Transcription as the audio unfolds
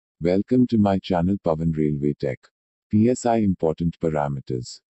Welcome to my channel Pavan Railway Tech. PSI important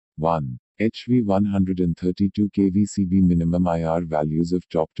parameters. 1. HV 132 kV CB minimum IR values of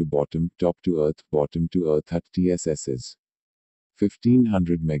top to earth at TSS is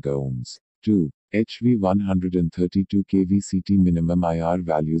 1500 megaohms. 2. HV 132 kV CT minimum IR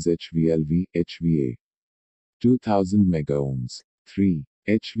values HVLV, HVA 2000 megaohms. 3.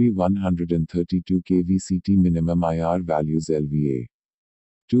 HV 132 kV CT minimum IR values LVA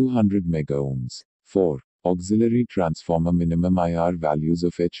 200 megaohms. 4. Auxiliary transformer minimum IR values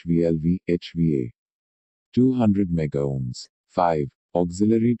of HVLV, HVA 200 megaohms. 5.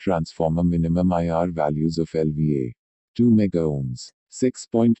 Auxiliary transformer minimum IR values of LVA 2 megaohms.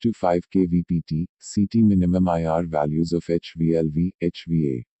 6.25 kVpt, CT minimum IR values of HVLV,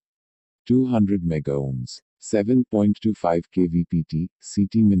 HVA 200 megaohms. 7.25 kVpt,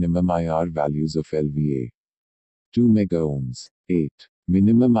 CT minimum IR values of LVA 2 megaohms. 8.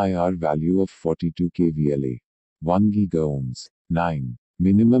 Minimum IR value of 42 kVLA 1 gigaohms. 9.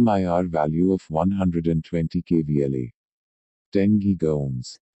 Minimum IR value of 120 kVLA 10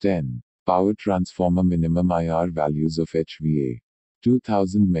 gigaohms. 10. Power transformer minimum IR values of HVA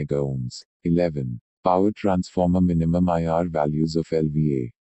 2000 megaohms. 11. Power transformer minimum IR values of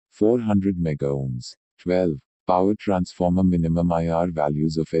LVA 400 megaohms. 12. Power transformer minimum IR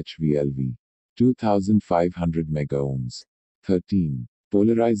values of HVLV 2500 megaohms. 13.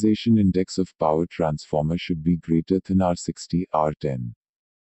 Polarization index of power transformer should be greater than R60, R10.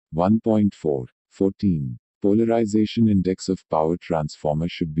 1.4. 14. Polarization index of power transformer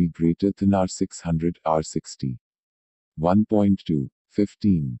should be greater than R600, R60. 1.2.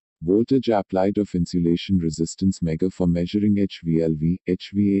 15. Voltage applied of insulation resistance mega for measuring HVLV,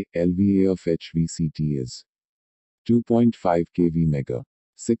 HVA, LVA of HVCT is 2.5 kV mega.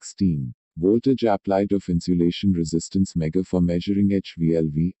 16. Voltage applied of insulation resistance mega for measuring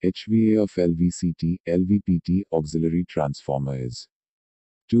HVLV, HVA of LVCT, LVPT auxiliary transformer is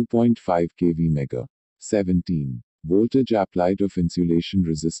 2.5 kV mega. 17. Voltage applied of insulation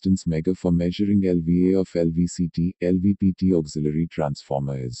resistance mega for measuring LVA of LVCT, LVPT auxiliary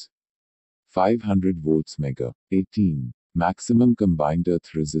transformer is 500 volts mega. 18. Maximum combined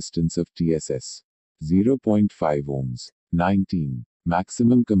earth resistance of TSS 0.5 ohms. 19.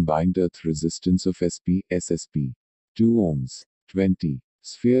 Maximum combined earth resistance of SP, SSP 2 ohms. 20.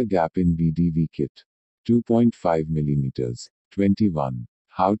 Sphere gap in BDV kit 2.5 mm. 21.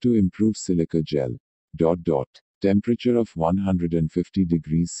 How to improve silica gel. Temperature of 150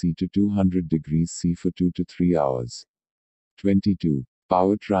 degrees C to 200 degrees C for 2 to 3 hours. 22.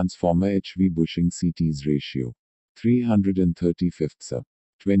 Power transformer HV bushing CT's ratio 335.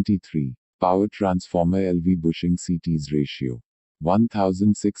 23. Power transformer LV bushing CT's ratio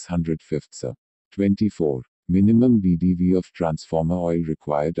 1605. 24. Minimum BDV of transformer oil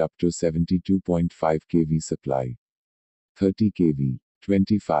required up to 72.5 kV supply 30 kV.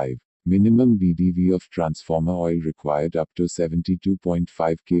 25. Minimum BDV of transformer oil required up to 72.5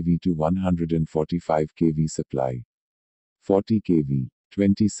 kV to 145 kV supply 40 kV.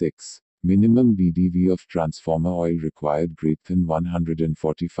 26. Minimum BDV of transformer oil required greater than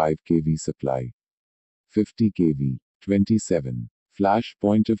 145 kV supply 50 kV. 27. Flash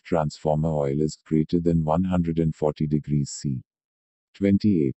point of transformer oil is greater than 140 degrees C.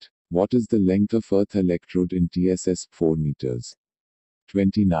 28. What is the length of earth electrode in TSS? 4 meters.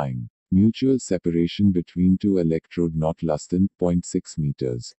 29. Mutual separation between two electrode not less than 0.6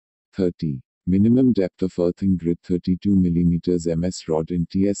 meters. 30. Minimum depth of earthing grid 32 mm MS rod in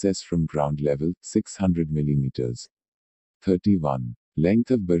TSS from ground level 600 mm. 31.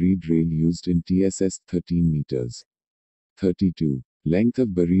 Length of buried rail used in TSS 13 meters. 32. Length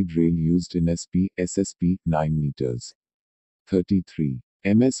of buried rail used in SP, SSP 9 meters. 33.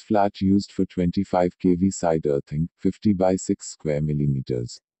 MS flat used for 25 kV side earthing 50 by 6 square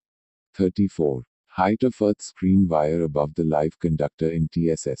millimeters. 34. Height of earth screen wire above the live conductor in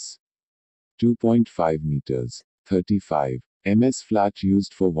TSS 2.5 meters. 35. MS flat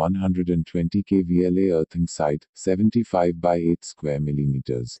used for 120 kVLA earthing side 75 by 8 square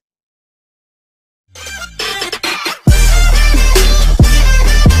millimeters.